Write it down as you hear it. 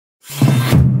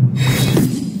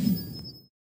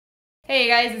Hey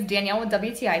guys, it's Danielle with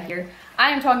WTI here. I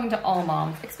am talking to all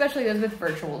moms, especially those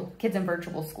with kids in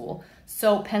virtual school.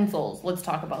 So pencils, let's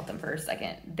talk about them for a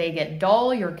second. They get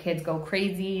dull, your kids go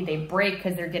crazy, they break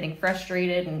because they're getting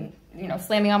frustrated and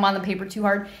slamming them on the paper too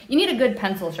hard. You need a good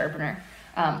pencil sharpener.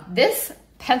 This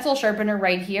pencil sharpener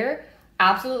right here,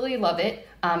 absolutely love it.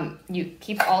 You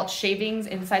keep all its shavings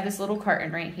inside this little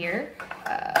carton right here.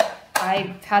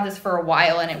 I've had this for a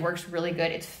while and it works really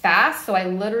good. It's fast, so I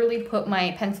literally put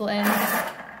my pencil in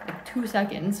like 2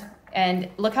 seconds and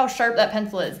look how sharp that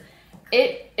pencil is.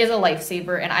 It is a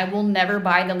lifesaver and I will never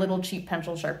buy the little cheap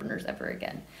pencil sharpeners ever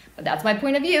again. But that's my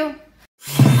point of view.